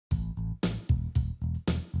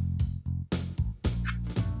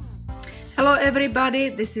Hello everybody,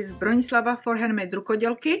 this is Bronislava for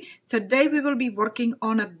HandMadeRukodelky. Today we will be working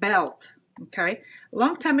on a belt. Okay,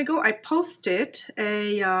 long time ago I posted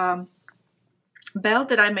a belt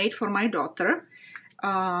that I made for my daughter,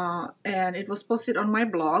 and it was posted on my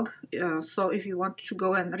blog. So if you want to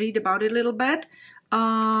go and read about it a little bit,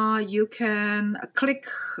 you can click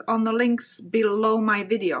on the links below my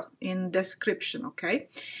video in description. Okay,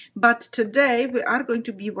 but today we are going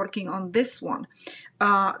to be working on this one.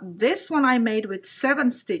 This one I made with 7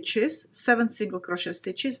 stitches, 7 single crochet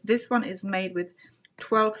stitches. This one is made with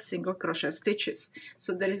 12 single crochet stitches.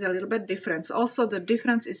 So there is a little bit difference. Also the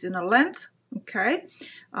difference is in a length, okay,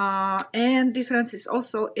 and difference is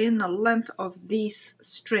also in the length of these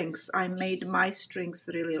strings. I made my strings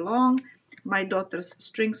really long. My daughter's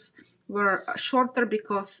strings were shorter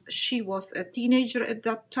because she was a teenager at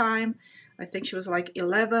that time. I think she was like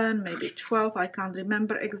 11, maybe 12, I can't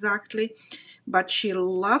remember exactly. But she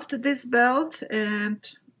loved this belt, and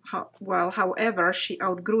however, she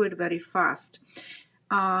outgrew it very fast.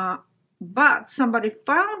 But somebody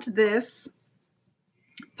found this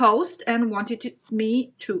post and wanted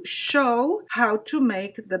me to show how to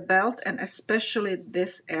make the belt, and especially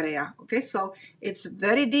this area. Okay, so it's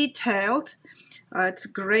very detailed. It's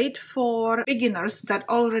great for beginners that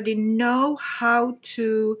already know how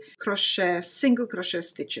to crochet single crochet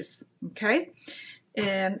stitches. Okay,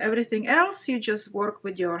 and everything else you just work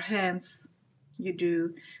with your hands. You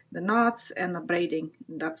do the knots and the braiding,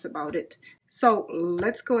 and that's about it. So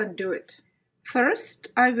let's go and do it.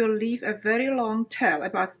 First, I will leave a very long tail,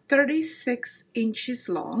 about 36 inches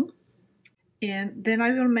long, and then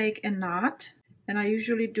I will make a knot, and I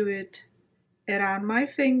usually do it around my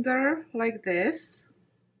finger like this.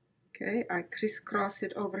 Okay, I crisscross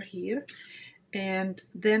it over here, and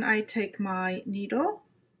then I take my needle,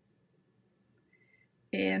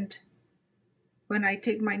 and when I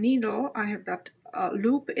take my needle, I have that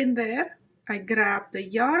loop in there. I grab the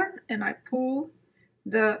yarn and I pull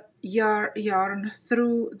the yarn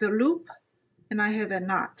through the loop, and I have a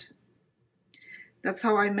knot. That's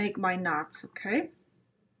how I make my knots. Okay,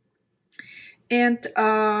 and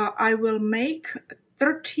I will make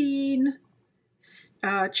 13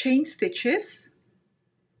 chain stitches.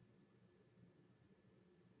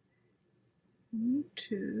 1,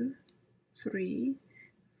 2, 3,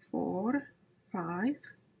 4, 5,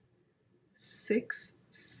 6,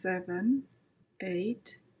 7,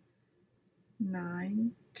 8,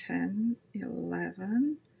 9, 10,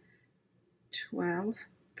 11, 12,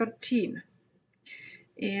 13.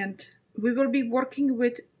 And we will be working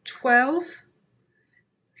with 12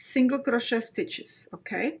 single crochet stitches.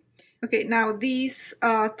 Okay, now these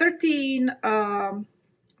 13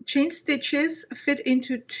 chain stitches fit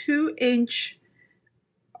into 2-inch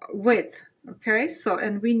width. Okay, so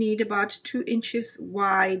and we need about 2 inches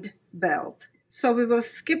wide belt. So we will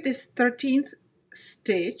skip this 13th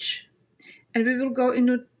stitch and we will go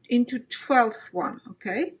into 12th one.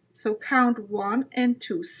 Okay, so count 1 and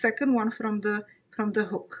 2, second one from the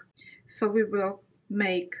hook. So we will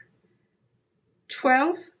make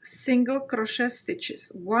 12 single crochet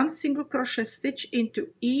stitches, 1 single crochet stitch into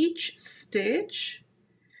each stitch,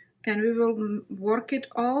 and we will work it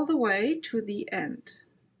all the way to the end.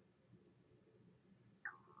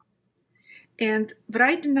 And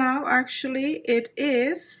right now, actually, it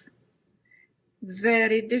is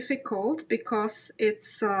very difficult because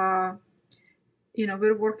it's, you know,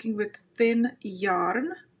 we're working with thin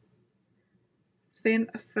yarn, thin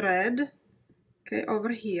thread, okay, over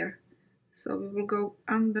here. So we will go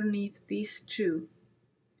underneath these two.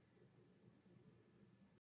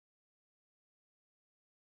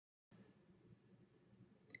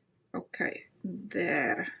 Okay,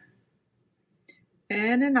 there.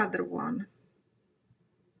 And another one.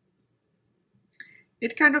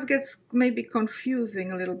 It kind of gets maybe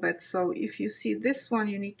confusing a little bit, so if you see this one,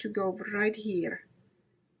 you need to go right here.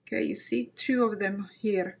 Okay, you see 2 of them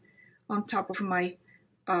here on top of my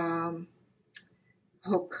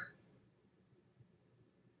hook.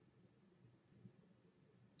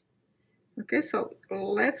 Okay, so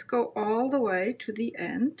let's go all the way to the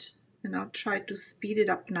end, and I'll try to speed it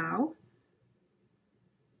up now.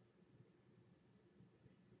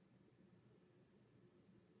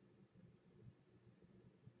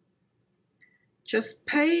 Just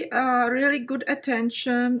pay really good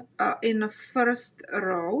attention in the first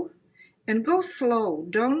row, and go slow.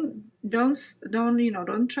 Don't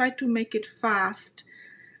try to make it fast,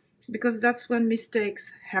 because that's when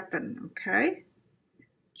mistakes happen. Okay,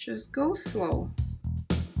 just go slow.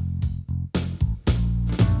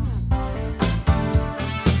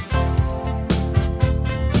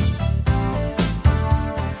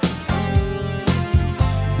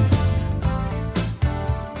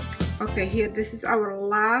 Okay, here, this is our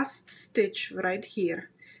last stitch right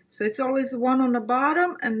here. So it's always one on the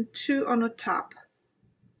bottom and two on the top.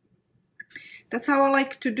 That's how I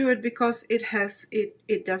like to do it, because it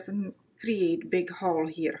doesn't create big hole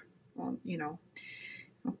here, you know.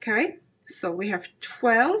 Okay, so we have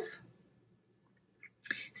 12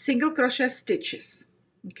 single crochet stitches.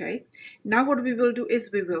 Okay, now what we will do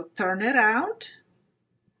is we will turn around.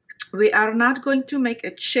 We are not going to make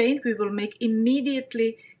a chain, we will make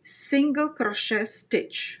immediately single crochet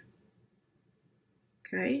stitch.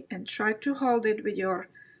 Okay, and try to hold it with your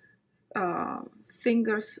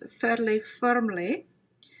fingers fairly firmly.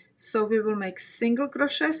 So we will make single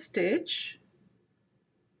crochet stitch,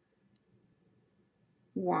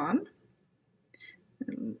 1.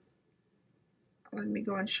 Let me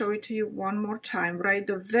go and show it to you one more time. Right,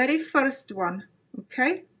 the very first one,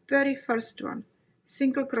 okay, very first one,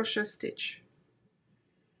 single crochet stitch,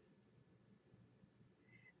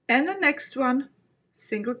 and the next one,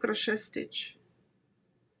 single crochet stitch.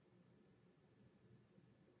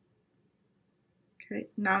 Okay,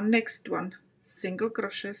 now next one, single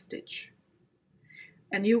crochet stitch,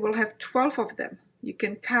 and you will have 12 of them. You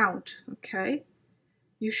can count, okay?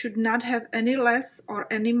 You should not have any less or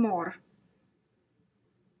any more.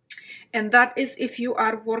 And that is if you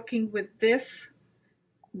are working with this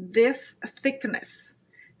thickness,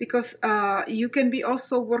 because you can be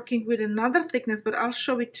also working with another thickness, but I'll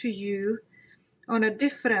show it to you on a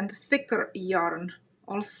different thicker yarn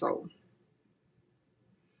also.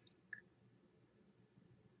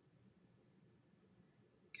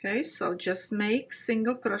 Okay, so just make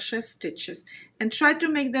single crochet stitches and try to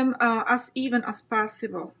make them as even as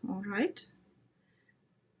possible. All right,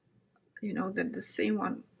 you know that the same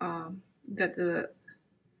one that the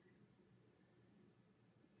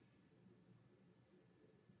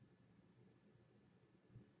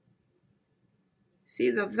see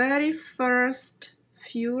the very first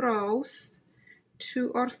few rows, 2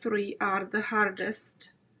 or 3 are the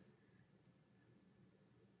hardest.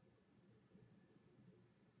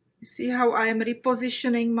 You see how I am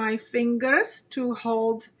repositioning my fingers to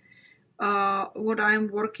hold what I'm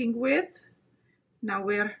working with. Now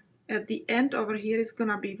we're at the end over here. Is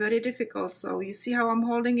gonna be very difficult. So you see how I'm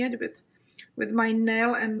holding it with my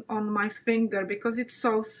nail and on my finger, because it's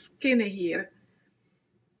so skinny here.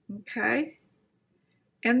 Okay,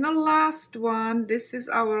 and the last one, this is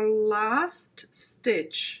our last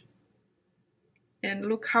stitch, and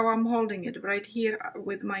look how I'm holding it right here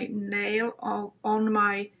with my nail on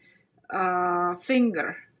my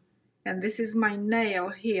finger, and this is my nail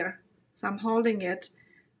here, so I'm holding it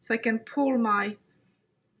so I can pull my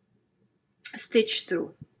stitch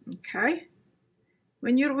through. Okay,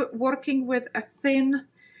 when you're working with a thin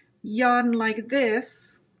yarn like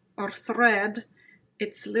this or thread,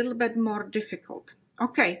 it's a little bit more difficult.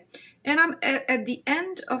 Okay, and I'm at the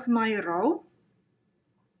end of my row,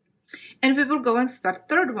 and we will go and start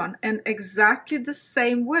third one, and exactly the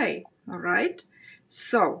same way. All right,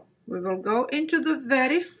 so we will go into the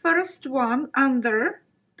very first one under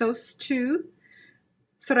those 2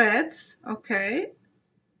 threads, okay,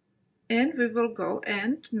 and we will go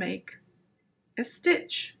and make a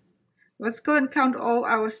stitch. Let's go and count all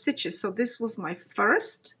our stitches. So this was my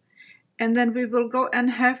first, and then we will go and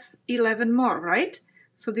have 11 more, right?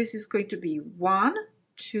 So this is going to be 1,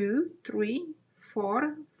 2, 3,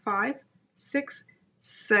 4, 5, 6,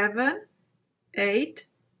 7, 8,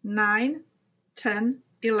 9, 10,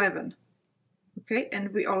 11. Okay,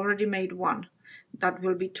 and we already made 1. That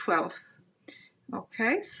will be 12th.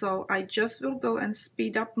 Okay, so I just will go and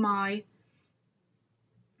speed up my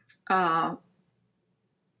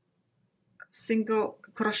single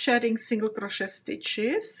crochet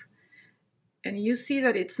stitches, and you see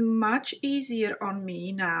that it's much easier on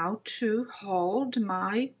me now to hold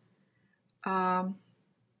my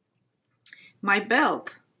my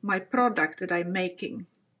belt, my product that I'm making.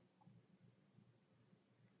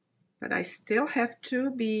 But I still have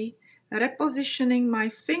to be repositioning my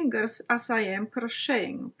fingers as I am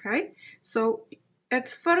crocheting. Okay, so at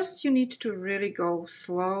first you need to really go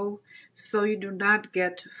slow so you do not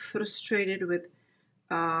get frustrated with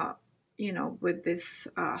you know, with this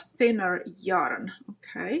thinner yarn.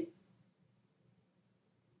 Okay,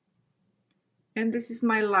 and this is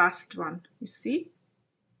my last one, you see.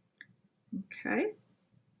 Okay,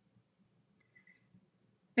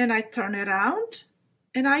 and I turn around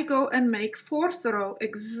and I go and make 4th row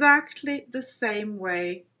exactly the same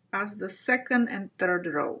way as the 2nd and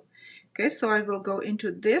 3rd row. Okay, so I will go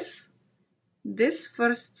into this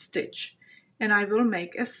first stitch, and I will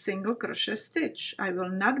make a single crochet stitch. I will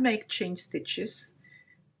not make chain stitches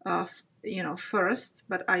you know, first,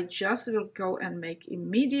 but I just will go and make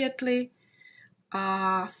immediately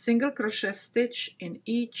a single crochet stitch in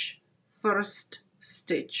each first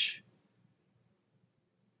stitch.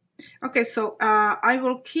 Okay, so I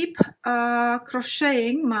will keep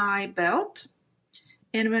crocheting my belt,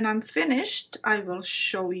 and when I'm finished I will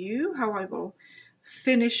show you how I will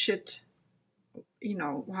finish it, you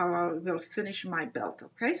know, how I will finish my belt.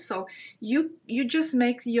 Okay, so you just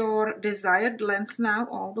make your desired length now,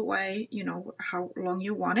 all the way, you know, how long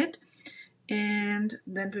you want it, and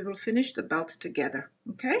then we will finish the belt together.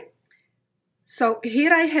 Okay, so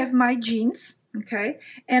here I have my jeans. Okay,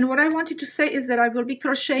 and what I wanted to say is that I will be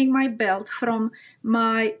crocheting my belt from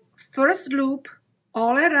my first loop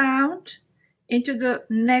all around into the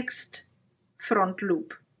next front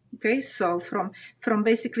loop. Okay, so from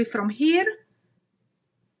basically from here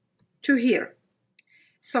to here.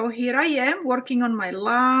 So here I am working on my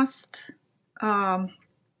last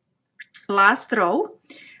row,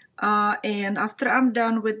 and after I'm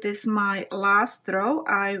done with this, my last row,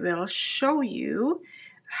 I will show you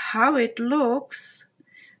how it looks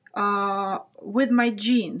with my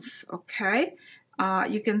jeans. Okay,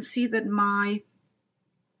 you can see that my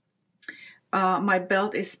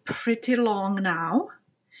belt is pretty long now,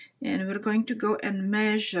 and we're going to go and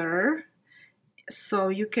measure so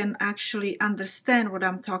you can actually understand what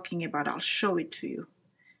I'm talking about. I'll show it to you.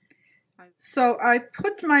 So I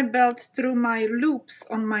put my belt through my loops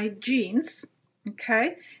on my jeans,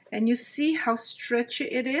 okay, and you see how stretchy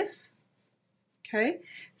it is. Okay,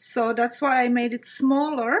 so that's why I made it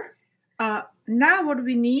smaller. Now what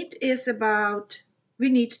we need is we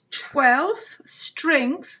need 12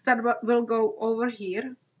 strings that will go over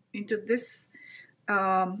here into this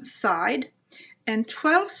side, and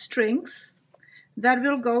 12 strings that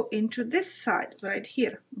will go into this side right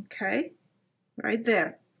here. Okay, right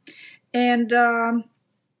there. And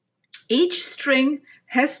each string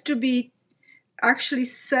has to be actually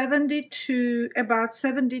about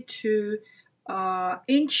 72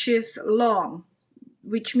 inches long,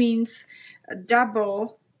 which means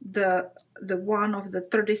double the one of the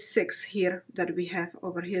 36 here that we have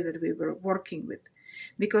over here that we were working with,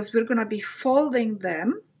 because we're going to be folding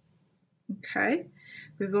them. Okay,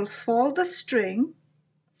 we will fold the string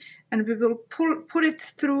and we will put it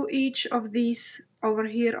through each of these over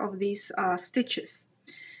here of these stitches.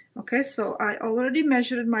 Okay, so I already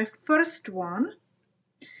measured my first one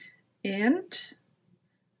and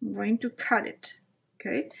I'm going to cut it.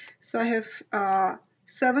 Okay, so I have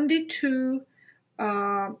 72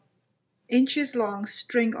 inches long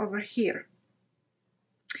string over here,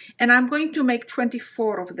 and I'm going to make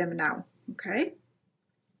 24 of them now. Okay,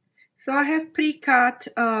 so I have pre-cut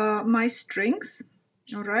my strings.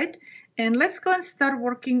 All right, and let's go and start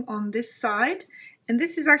working on this side, and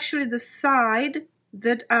this is actually the side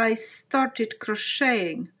that I started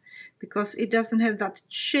crocheting because it doesn't have that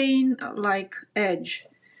chain like edge.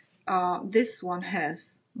 This one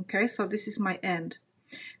has. Okay, so this is my end.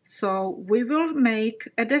 So we will make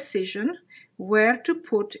a decision where to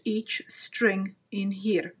put each string in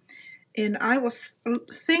here. And I was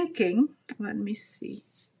thinking, let me see.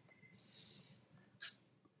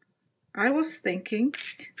 I was thinking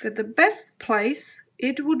that the best place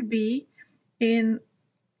it would be in,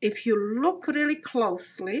 if you look really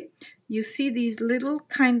closely, you see these little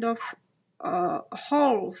kind of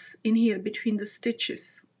holes in here between the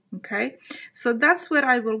stitches. Okay, so that's where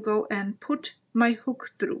I will go and put my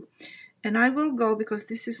hook through, and I will go, because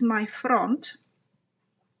this is my front.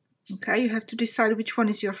 Okay, you have to decide which one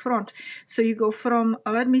is your front. So you go from,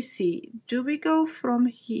 let me see, do we go from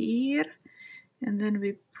here and then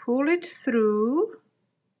we pull it through,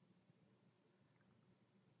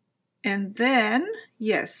 and then,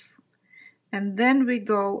 yes, and then we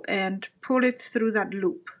go and pull it through that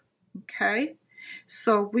loop. Okay,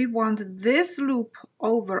 so we want this loop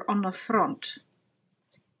over on the front.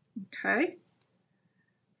 Okay,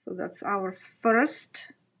 so that's our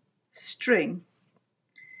first string.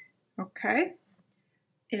 Okay,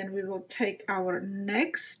 and we will take our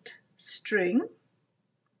next string,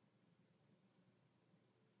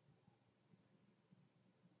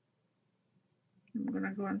 I'm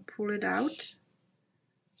gonna go and pull it out.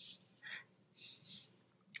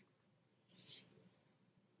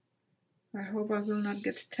 I hope I will not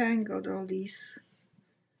get tangled, all these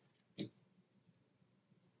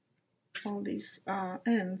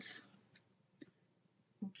ends.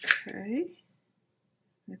 Okay,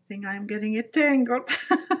 I think I'm getting it tangled.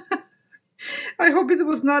 I hope it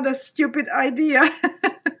was not a stupid idea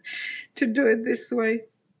to do it this way.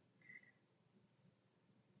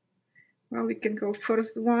 Well, we can go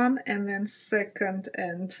first one and then second,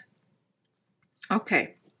 and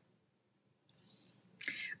okay.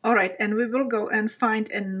 All right, and we will go and find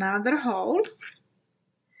another hole.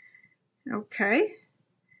 Okay,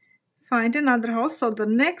 find another hole. So the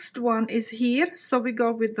next one is here. So we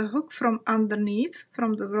go with the hook from underneath,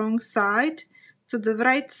 from the wrong side to the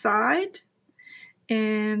right side,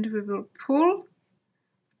 and we will pull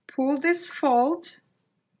this fold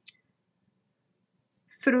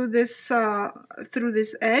through this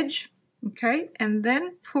edge, okay, and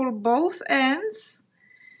then pull both ends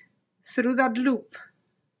through that loop.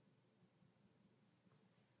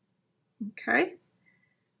 Okay,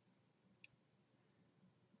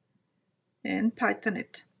 and tighten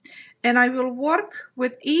it. And I will work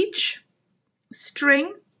with each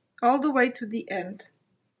string all the way to the end.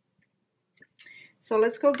 So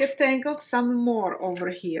let's go get tangled some more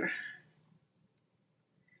over here.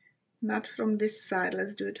 Not from this side,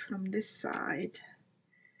 let's do it from this side.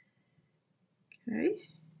 Okay,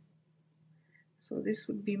 so this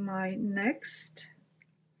would be my next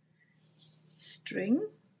string.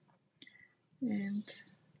 And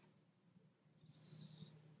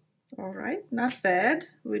all right, not bad,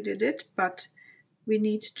 we did it, but we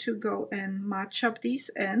need to go and match up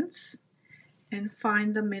these ends and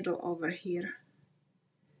find the middle over here.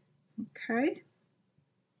 Okay,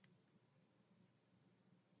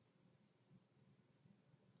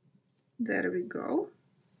 there we go.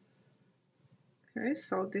 Okay,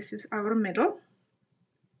 so this is our middle,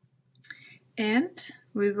 and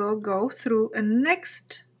we will go through a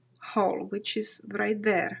next hole, which is right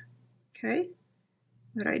there. Okay,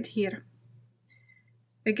 right here.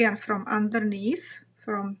 Again, from underneath,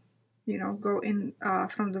 from, you know, go in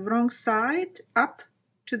from the wrong side up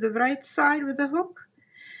to the right side with the hook.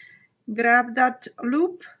 Grab that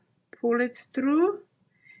loop, pull it through,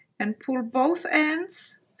 and pull both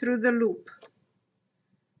ends through the loop.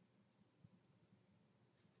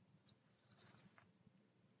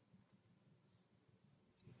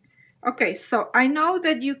 Okay, so I know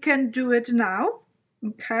that you can do it now,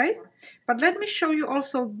 okay, but let me show you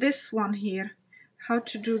also this one here, how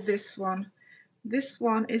to do this one. This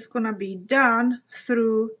one is gonna be done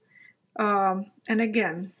through, and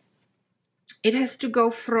again, it has to go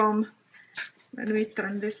from, let me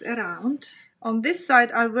turn this around. On this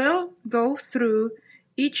side, I will go through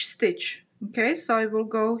each stitch, okay, so I will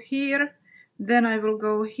go here, then I will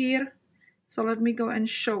go here. So let me go and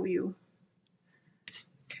show you.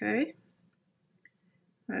 Okay,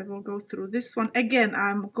 I will go through this one. Again,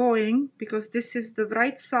 I'm going, because this is the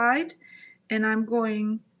right side, and I'm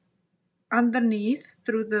going underneath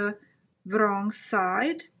through the wrong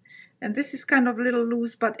side. And this is kind of a little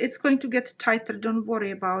loose, but it's going to get tighter, don't worry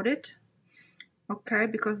about it. Okay,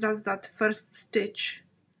 because that's that first stitch.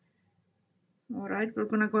 All right, we're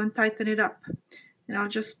gonna go and tighten it up. And I'll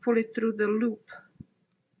just pull it through the loop.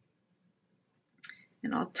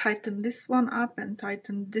 And I'll tighten this one up and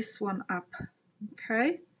tighten this one up,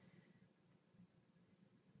 okay?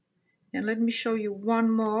 And let me show you one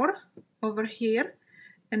more over here,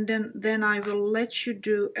 and then I will let you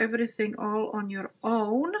do everything all on your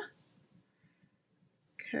own.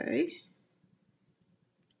 Okay.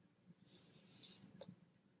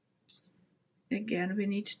 Again, we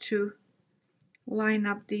need to line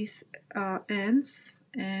up these ends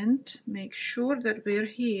and make sure that we're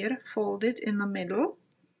here folded in the middle.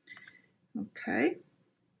 Okay,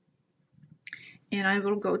 and I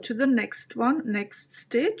will go to the next one, next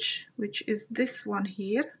stitch, which is this one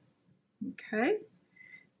here. Okay,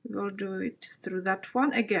 we'll do it through that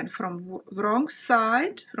one again, from wrong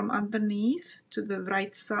side, from underneath to the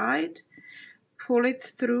right side. Pull it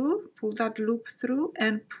through, pull that loop through,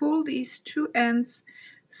 and pull these two ends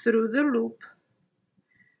through the loop.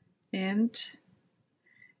 And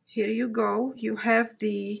here you go, you have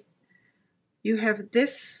this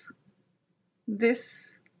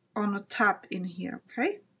on a top in here.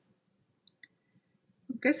 Okay,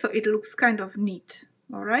 okay, so it looks kind of neat.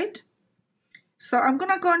 All right, so I'm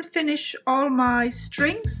gonna go and finish all my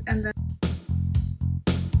strings, and then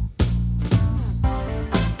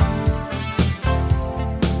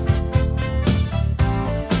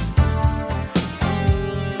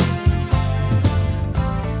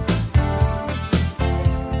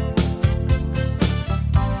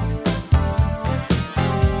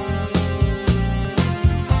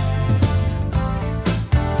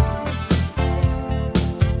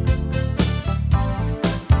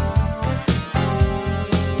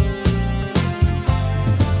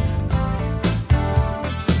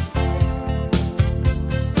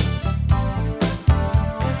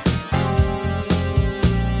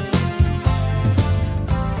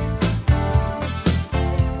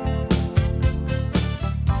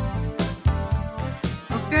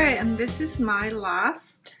this is my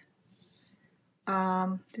last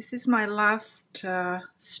This is my last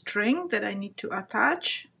string that I need to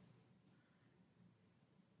attach.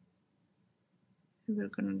 We're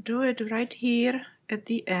gonna do it right here at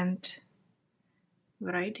the end,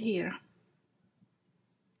 right here.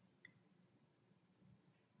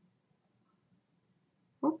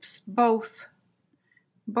 Oops, both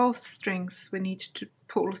strings we need to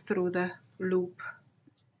pull through the loop.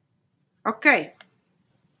 Okay,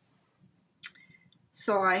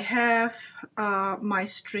 so I have my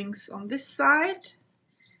strings on this side,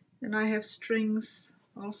 and I have strings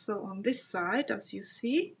also on this side, as you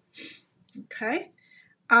see. Okay,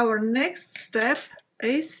 our next step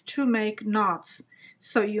is to make knots.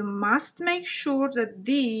 So you must make sure that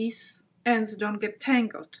these ends don't get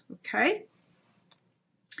tangled, okay?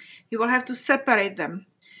 You will have to separate them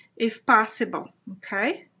if possible,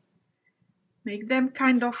 okay? Make them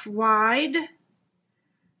kind of wide.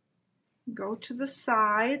 Go to the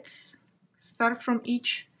sides. Start from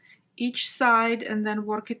each side and then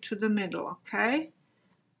work it to the middle, okay?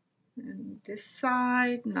 And this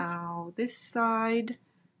side, now this side.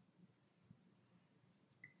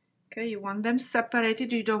 Okay, you want them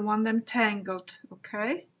separated, you don't want them tangled,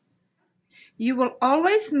 okay? You will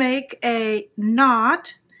always make a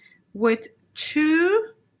knot with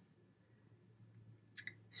 2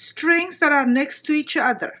 strings that are next to each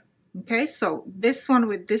other. Okay, so this one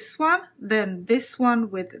with this one, then this one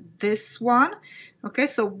with this one. Okay,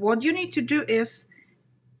 so what you need to do is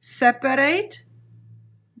separate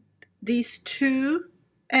these 2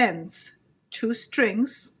 ends, 2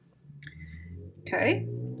 strings, okay,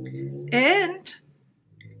 and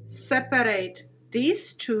separate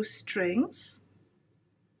these 2 strings.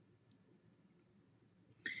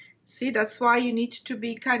 See, that's why you need to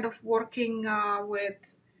be kind of working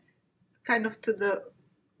with kind of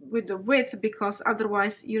with the width, because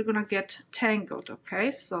otherwise you're gonna get tangled.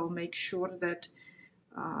 Okay, so make sure that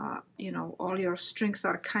you know, all your strings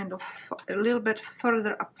are kind of a little bit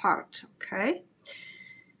further apart. Okay,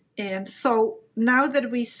 and so now that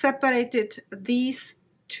we separated these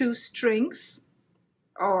 2 strings,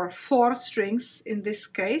 or 4 strings in this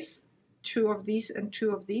case, 2 of these and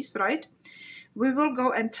 2 of these, right? We will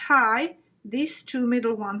go and tie these 2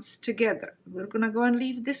 middle ones together. We're gonna go and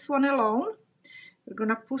leave this one alone. We're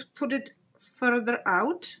gonna put it further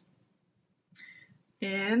out.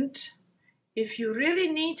 And if you really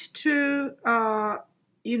need to,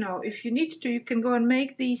 you know, if you need to, you can go and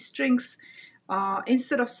make these strings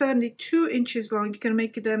instead of 72 inches long, you can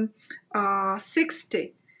make them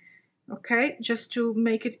 60. Okay, just to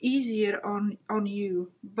make it easier on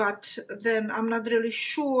you. But then I'm not really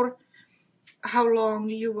sure how long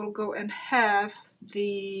you will go and have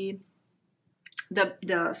the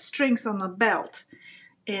strings on the belt,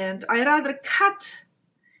 and I rather cut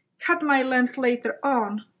my length later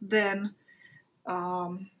on than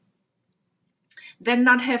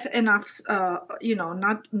not have enough you know,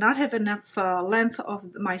 not have enough length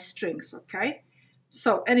of my strings. Okay,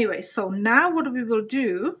 so anyway, so now what we will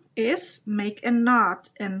do is make a knot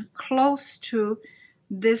and close to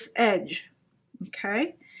this edge.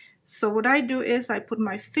 Okay, so what I do is I put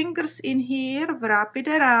my fingers in here, wrap it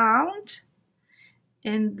around,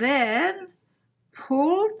 and then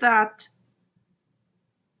pull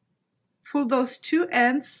those 2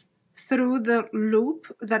 ends through the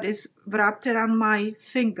loop that is wrapped around my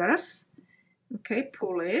fingers. Okay,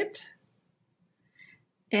 pull it,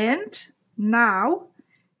 and now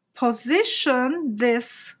position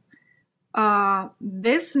this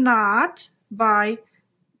this knot by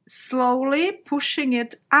slowly pushing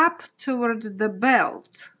it up toward the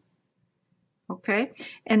belt. Okay,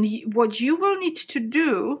 and what you will need to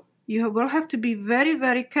do, you will have to be very,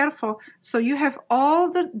 very careful so you have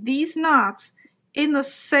all these knots in the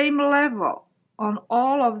same level on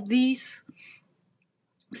all of these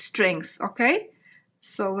strings. Okay,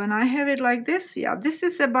 so when I have it like this, yeah, this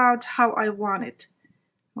is about how I want it.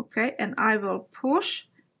 Okay, and I will push,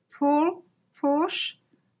 pull, push,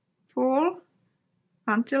 pull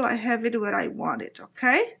until I have it where I want it.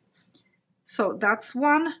 Okay, so that's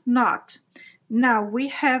one knot. Now we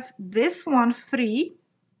have this one free,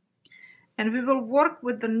 and we will work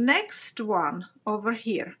with the next one over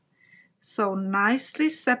here. So nicely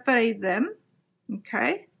separate them.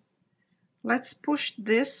 Okay, let's push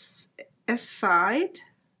this aside.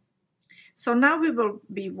 So now we will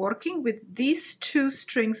be working with these 2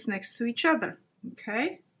 strings next to each other.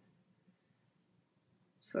 Okay,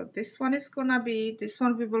 so this one is gonna be, this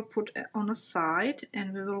one we will put on a side,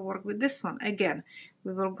 and we will work with this one. Again,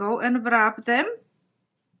 we will go and wrap them,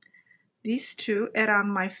 these 2, around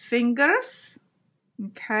my fingers.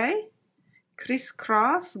 Okay,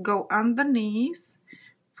 crisscross, go underneath,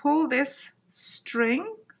 pull this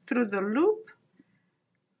string through the loop.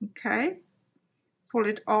 Okay, pull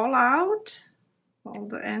it all out, all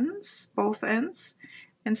the ends, both ends,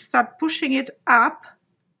 and start pushing it up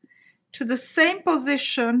to the same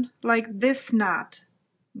position like this knot.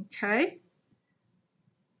 Okay,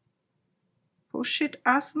 push it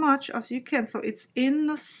as much as you can so it's in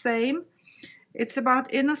the same, it's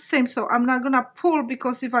about in the same. So I'm not gonna pull,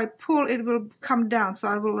 because if I pull it will come down, so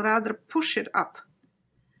I will rather push it up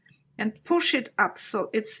and push it up so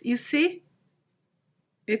it's, you see,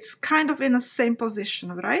 it's kind of in the same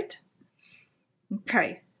position, right?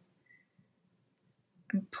 Okay,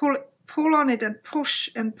 and pull on it and push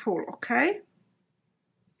and pull. Okay,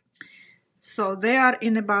 so they are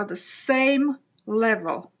in about the same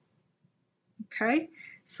level. Okay,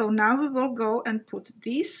 so now we will go and put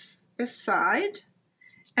these aside,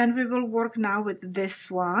 and we will work now with this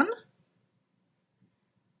one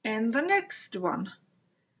and the next one.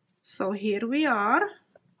 So here we are,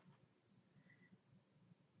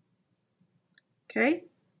 okay,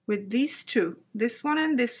 with these two, this one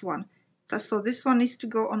and this one. So this one needs to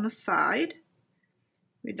go on the side,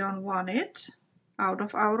 we don't want it out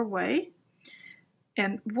of our way,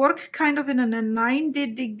 and work kind of in a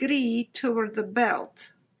 90-degree toward the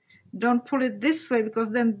belt. Don't pull it this way,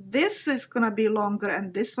 because then this is gonna be longer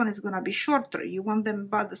and this one is gonna be shorter. You want them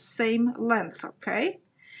about the same length, okay?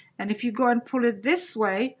 And if you go and pull it this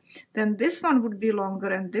way, then this one would be longer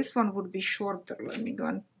and this one would be shorter. Let me go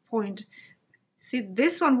and point. See,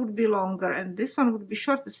 this one would be longer and this one would be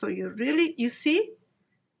shorter. So you really, you see,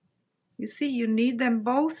 you need them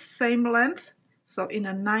both same length. So in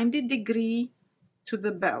a 90-degree to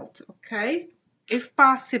the belt, okay, if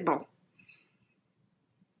possible.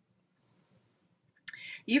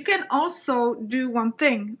 You can also do one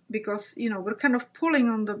thing, because you know we're kind of pulling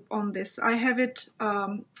on this. I have it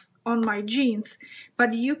on my jeans,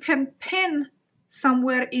 but you can pin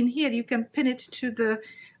somewhere in here. You can pin it to the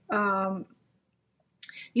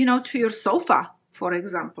you know, to your sofa, for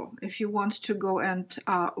example, if you want to go and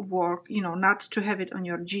work, you know, not to have it on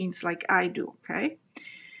your jeans like I do. Okay,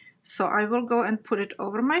 so I will go and put it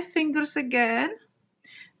over my fingers again,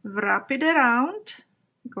 wrap it around,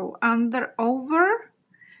 go under, over,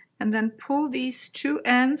 and then pull these two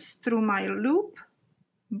ends through my loop.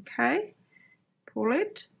 Okay, pull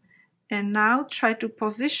it, and now try to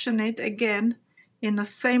position it again in the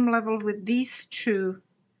same level with these two.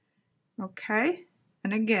 Okay,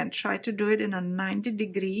 and again try to do it in a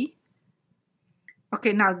 90-degree.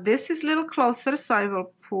 Okay, now this is a little closer, so I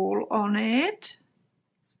will pull on it.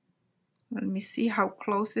 Let me see how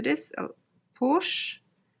close it is. Push,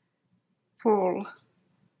 pull,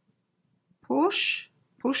 push,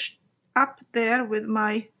 push up there with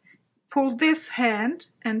my, pull this hand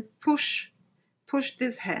and push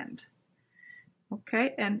this hand.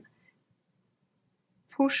 Okay, and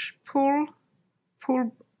push, pull,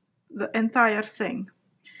 pull the entire thing.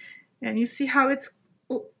 And you see how it's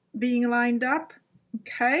being lined up?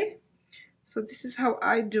 Okay, so this is how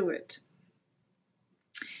I do it.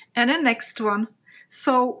 And the next one.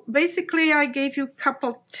 So basically I gave you a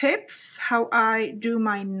couple tips how I do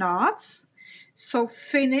my knots. So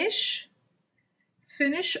finish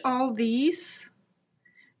all these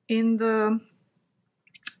in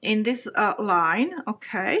this line,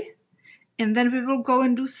 okay? And then we will go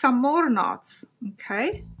and do some more knots,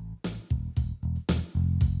 okay?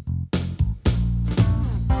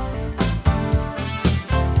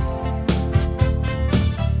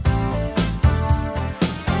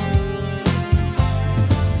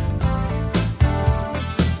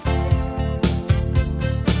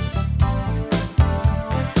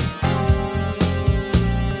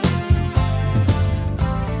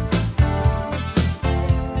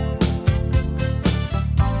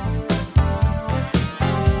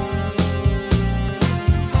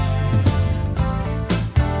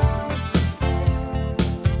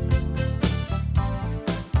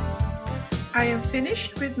 I am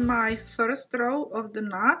finished with my first row of the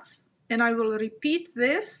knots, and I will repeat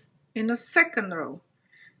this in the second row.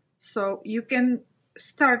 So you can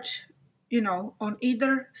start, you know, on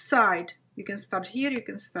either side. You can start here, you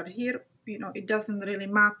can start here, you know, it doesn't really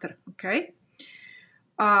matter, okay?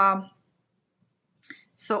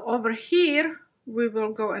 So over here, we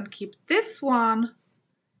will go and keep this one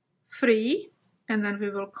free, and then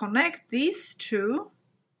we will connect these two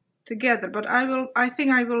together, but I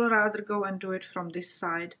think I will rather go and do it from this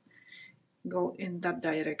side, go in that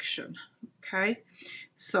direction. Okay,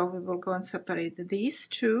 so we will go and separate these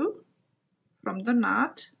two from the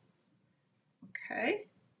knot. Okay,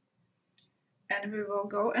 and we will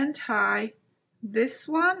go and tie this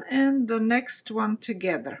one and the next one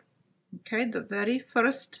together. Okay, the very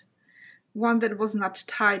first one that was not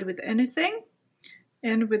tied with anything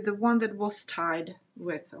and with the one that was tied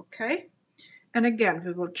with, okay? And again,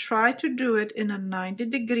 we will try to do it in a 90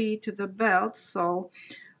 degree to the belt, so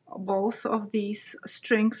both of these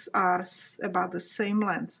strings are about the same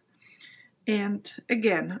length. And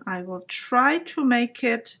again, I will try to make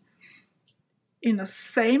it in the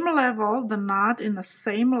same level, the knot in the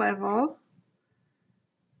same level,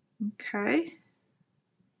 okay?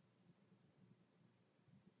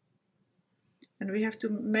 And we have to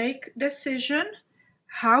make decision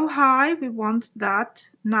how high we want that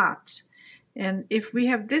knot. And if we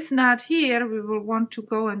have this knot here, we will want to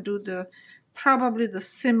go and do the probably the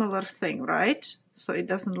similar thing, right? So it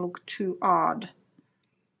doesn't look too odd.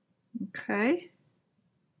 Okay.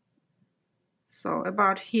 So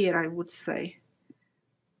about here, I would say.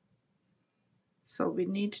 So we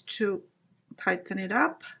need to tighten it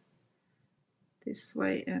up this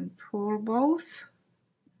way and pull both.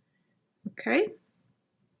 Okay.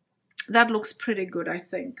 That looks pretty good, I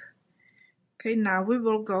think. Okay, now we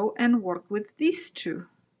will go and work with these two.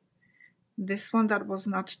 This one that was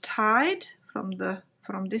not tied from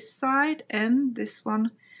this side, and this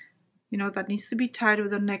one, you know, that needs to be tied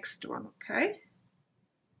with the next one, okay?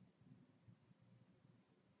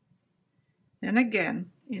 And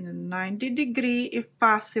again, in a 90 degree if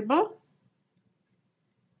possible.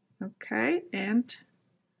 Okay, and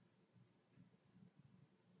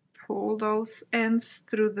pull those ends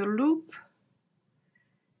through the loop.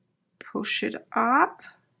 Push it up.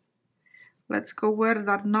 Let's go where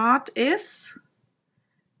that knot is.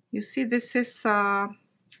 You see, this is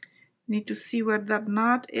need to see where that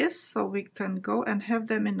knot is, so we can go and have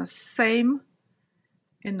them in the same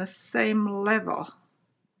level.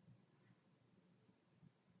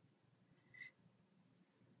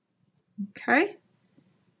 Okay.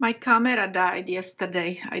 My camera died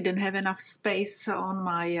yesterday. I didn't have enough space on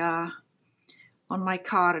my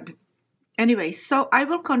card. Anyway, so I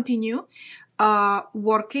will continue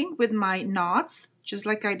working with my knots, just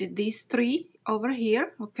like I did these three over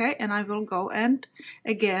here, okay? And I will go and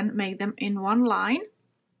again make them in one line.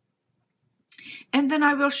 And then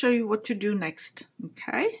I will show you what to do next,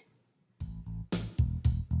 okay?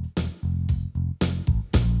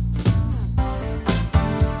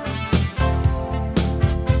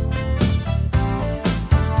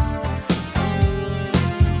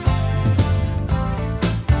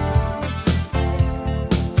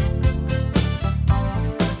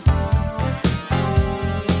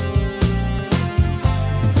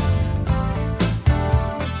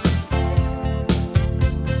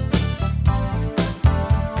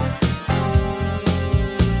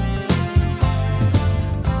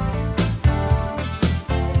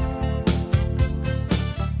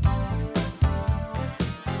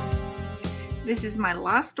 This is my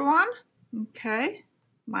last one, okay?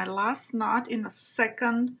 My last knot in the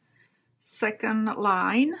second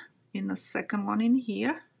line, in the second one in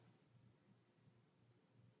here.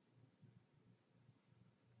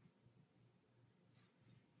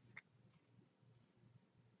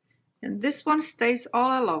 And this one stays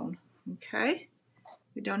all alone, okay?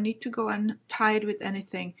 We don't need to go and tie it with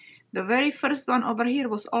anything. The very first one over here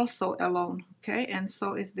was also alone, okay? And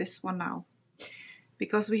so is this one now,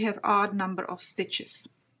 because we have odd number of stitches.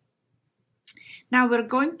 Now we're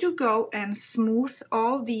going to go and smooth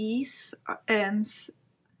all these ends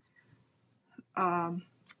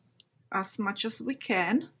as much as we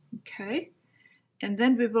can, okay? And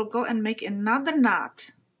then we will go and make another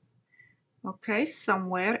knot, okay,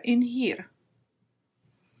 somewhere in here.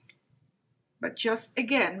 But just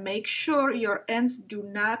again, make sure your ends do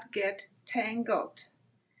not get tangled.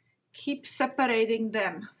 Keep separating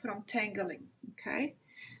them from tangling, okay?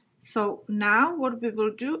 So now what we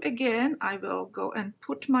will do again, I will go and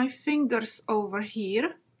put my fingers over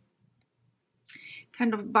here,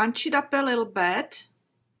 kind of bunch it up a little bit,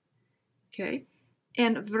 okay,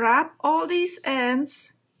 and wrap all these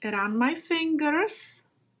ends around my fingers,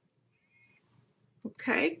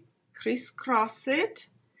 okay, crisscross it,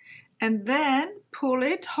 and then pull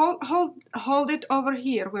it, hold it over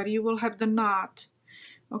here where you will have the knot,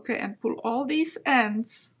 okay, and pull all these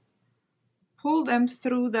ends, pull them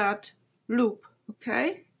through that loop,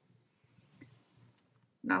 okay?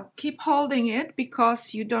 Now keep holding it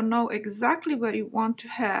because you don't know exactly where you want to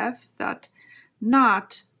have that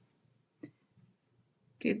knot.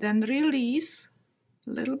 Okay, then release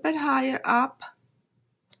a little bit higher up,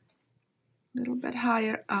 a little bit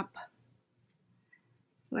higher up.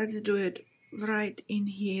 Let's do it right in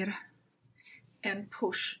here and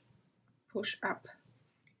push up.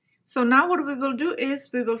 So now what we will do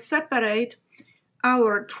is we will separate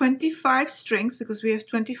our 25 strings, because we have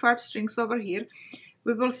 25 strings over here.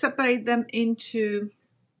 we will separate them into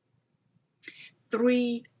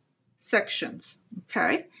 3 sections.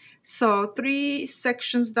 Okay, so 3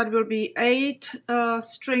 sections, that will be 8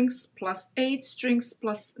 strings plus 8 strings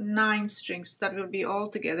plus 9 strings. That will be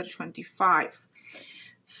altogether 25.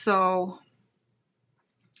 So,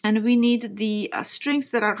 and we need the strings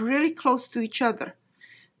that are really close to each other.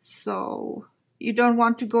 So you don't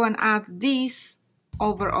want to go and add these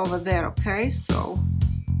over there, okay? So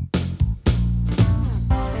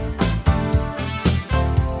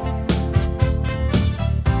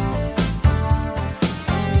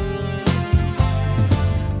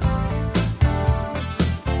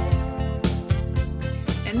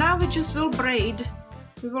and now we just will braid.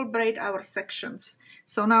 We will braid our sections.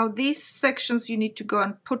 So now these sections you need to go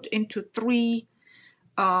and put into 3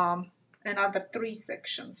 another 3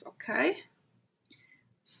 sections, okay?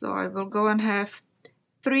 So I will go and have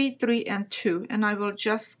 3, 3, and 2, and I will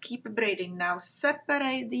just keep braiding. Now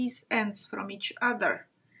separate these ends from each other.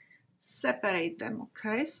 Separate them,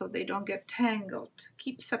 okay? So they don't get tangled.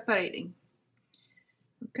 Keep separating.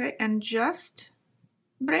 Okay, and just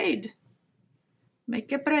braid.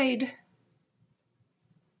 Make a braid.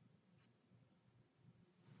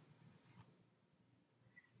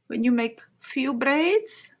 When you make few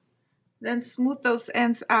braids, then smooth those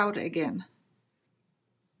ends out again.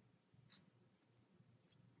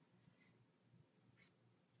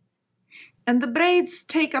 And the braids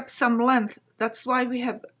take up some length. That's why we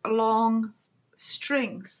have long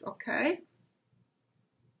strings, okay?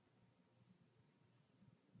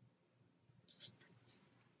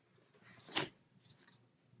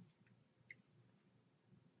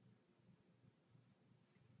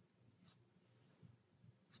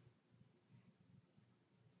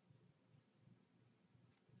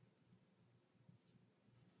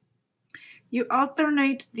 You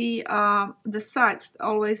alternate the sides.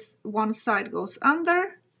 Always one side goes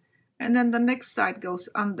under, and then the next side goes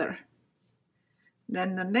under.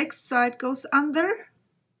 Then the next side goes under.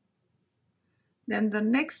 Then the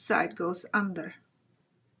next side goes under.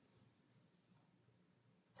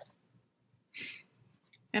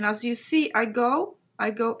 And as you see, I go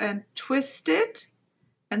and twist it,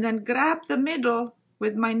 and then grab the middle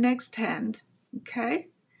with my next hand, okay?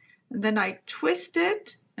 And then I twist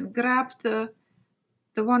it and grab the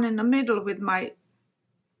one in the middle with my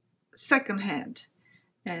second hand,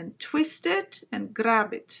 and twist it and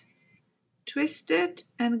grab it, twist it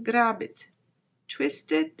and grab it,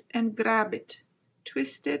 twist it and grab it,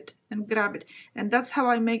 twist it and grab it. And that's how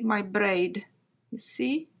I make my braid, you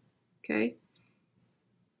see? Okay.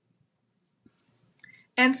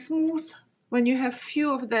 And smooth, when you have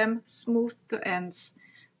few of them, smooth the ends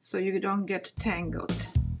so you don't get tangled.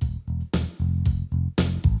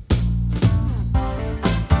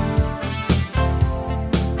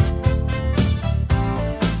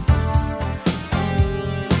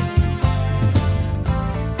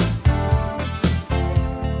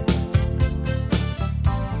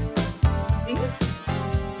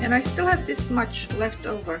 And I still have this much left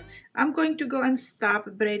over. I'm going to go and stop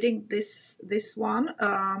braiding this one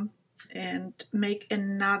and make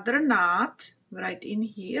another knot right in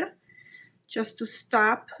here, just to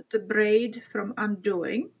stop the braid from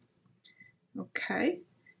undoing. Okay,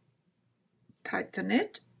 tighten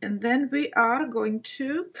it, and then we are going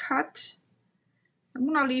to cut.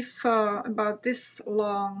 I'm gonna leave about this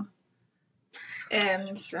long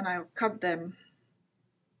ends, and I'll cut them.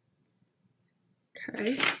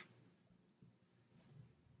 Okay.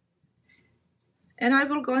 And I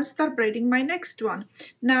will go and start braiding my next one.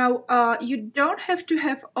 Now, you don't have to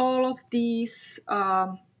have all of these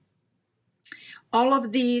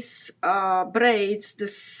braids the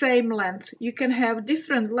same length. You can have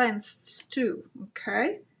different lengths too,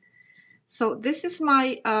 okay? So this is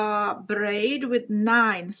my braid with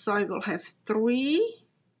 9, so I will have 3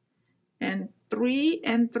 and 3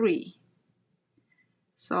 and 3.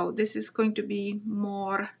 So this is going to be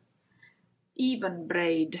more even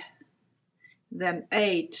braid than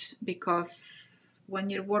 8, because when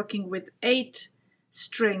you're working with 8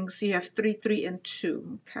 strings, you have 3, 3, and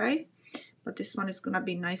 2, okay? But this one is gonna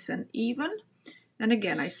be nice and even. And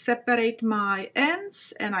again, I separate my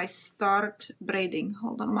ends and I start braiding.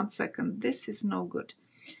 Hold on 1 second, this is no good.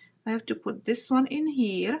 I have to put this one in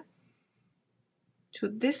here to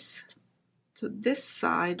this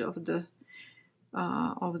side of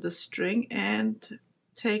the string, and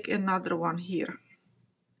take another one here.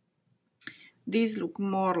 These look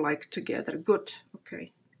more like together. Good.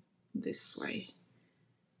 Okay, this way.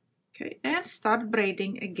 Okay, and start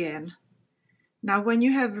braiding again. Now when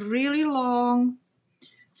you have really long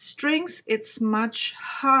strings, it's much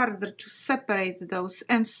harder to separate those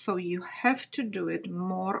ends, so you have to do it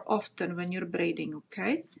more often when you're braiding,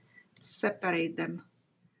 okay? Separate them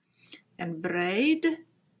and braid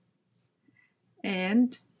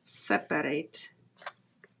and separate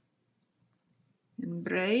and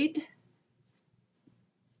braid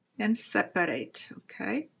and separate,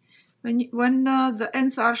 okay? When the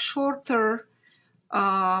ends are shorter,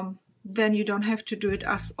 then you don't have to do it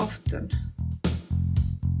as often.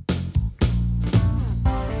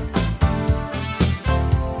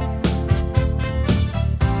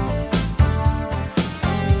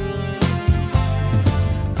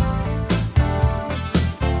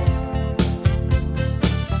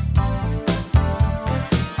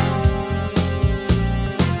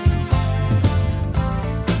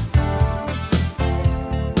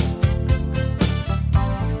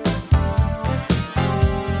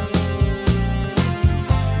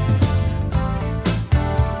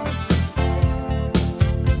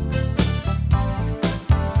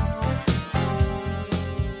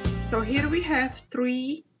 So here we have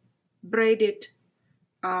 3 braided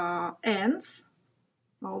ends,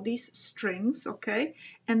 all these strings, okay,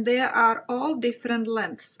 and they are all different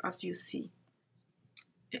lengths, as you see.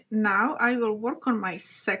 Now I will work on my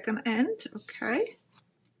second end, okay,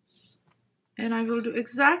 and I will do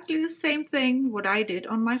exactly the same thing what I did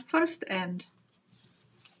on my first end.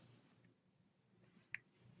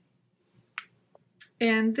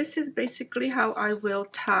 And this is basically how I will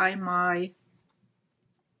tie my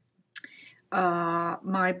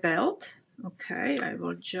my belt. Okay, I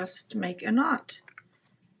will just make a knot.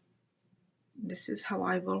 This is how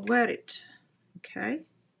I will wear it. Okay.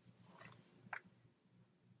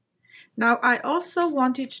 Now I also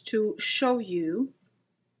wanted to show you,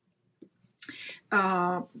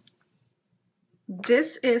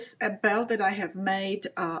 this is a belt that I have made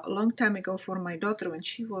a long time ago for my daughter when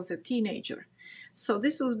she was a teenager. So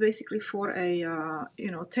this was basically for a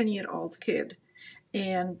 10-year-old kid,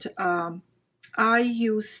 and I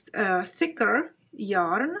used thicker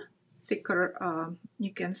yarn,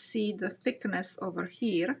 you can see the thickness over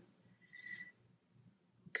here.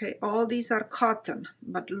 Okay, all these are cotton,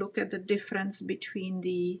 but look at the difference between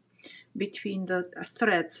the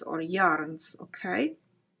threads or yarns, okay?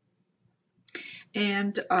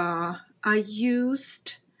 And I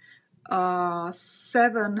used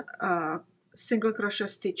 7 single crochet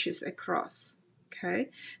stitches across, okay?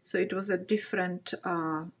 So it was a different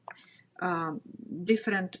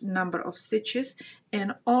number of stitches,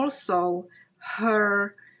 and also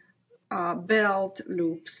her belt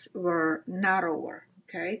loops were narrower,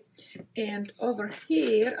 okay? And over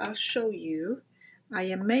here I'll show you, I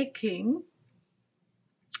am making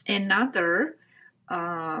another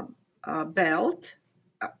belt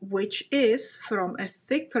which is from a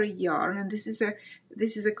thicker yarn, and this is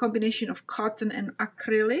a combination of cotton and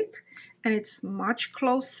acrylic, and it's much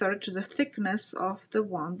closer to the thickness of the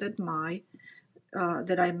one that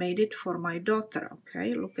that I made it for my daughter.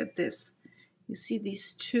 Okay, look at this. You see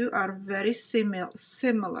these two are very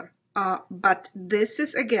similar, but this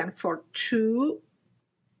is again for 2-inch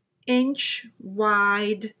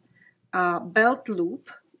wide belt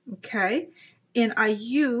loop. Okay, and I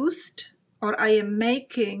am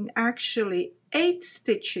making actually 8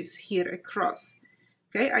 stitches here across.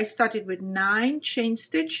 Okay, I started with 9 chain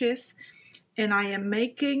stitches, and I am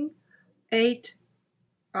making 8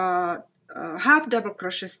 half double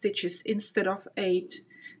crochet stitches instead of 8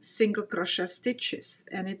 single crochet stitches,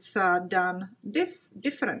 and it's done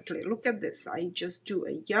differently. Look at this. I just do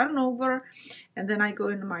a yarn over, and then I go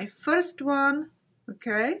in my first one.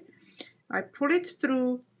 Okay, I pull it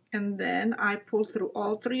through, and then I pull through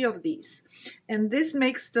all 3 of these, and this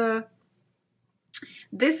makes this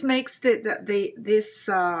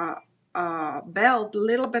belt a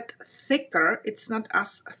little bit thicker. It's not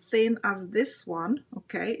as thin as this one.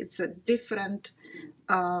 Okay, it's a different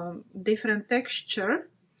texture,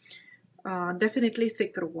 definitely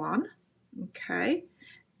thicker one. Okay,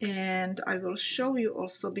 and I will show you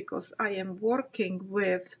also, because I am working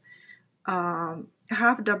with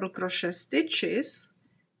half double crochet stitches,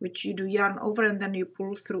 which you do yarn over and then you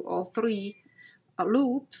pull through all 3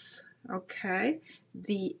 loops. Okay,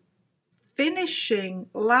 the finishing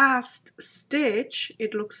last stitch,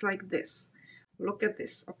 it looks like this. Look at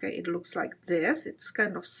this. Okay, it looks like this. It's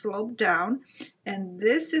kind of sloped down, and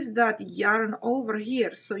this is that yarn over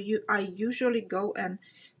here. So I usually go and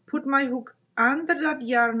put my hook under that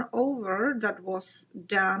yarn over that was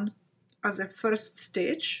done as a first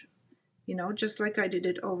stitch, you know, just like I did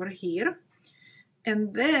it over here.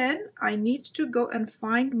 And then I need to go and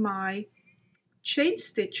find my chain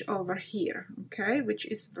stitch over here, okay, which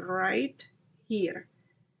is right here.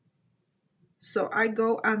 So I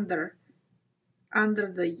go under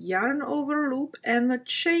the yarn over loop and the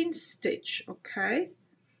chain stitch, okay?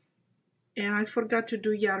 And I forgot to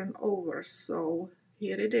do yarn over, so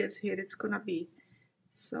here it is, here it's gonna be.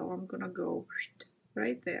 So I'm gonna go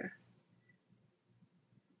right there.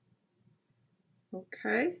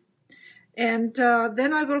 Okay, and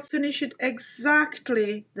then I will finish it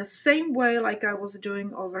exactly the same way like I was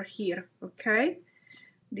doing over here, okay?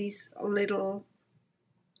 These little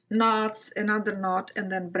knots, another knot,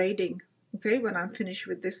 and then braiding, okay, when I'm finished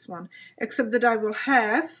with this one, except that I will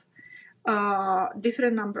have a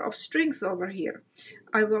different number of strings over here.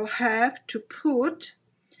 I will have to put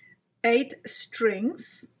 8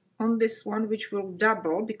 strings on this one, which will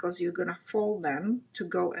double because you're gonna fold them to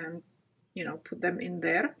go and, you know, put them in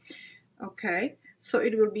there. Okay, so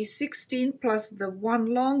it will be 16 plus the one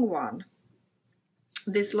long one.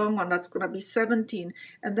 This long one, that's gonna be 17,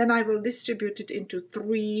 and then I will distribute it into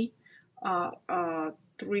three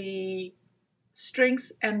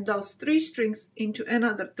strings, and those 3 strings into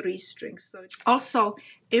another 3 strings. So also,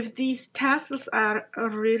 if these tassels are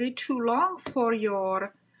really too long for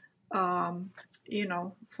your you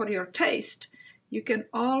know, for your taste, you can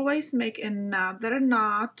always make another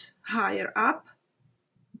knot higher up,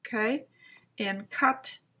 okay, and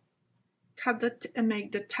cut it and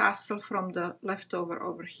make the tassel from the leftover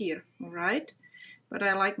over here. All right, but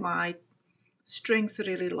I like my strings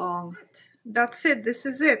really long. That's it. This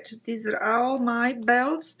is it. These are all my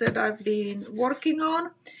belts that I've been working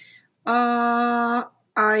on.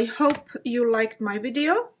 I hope you liked my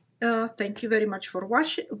video. Thank you very much for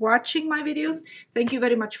watching my videos. Thank you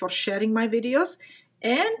very much for sharing my videos.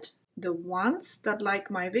 And the ones that like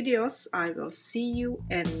my videos, I will see you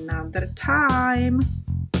another time.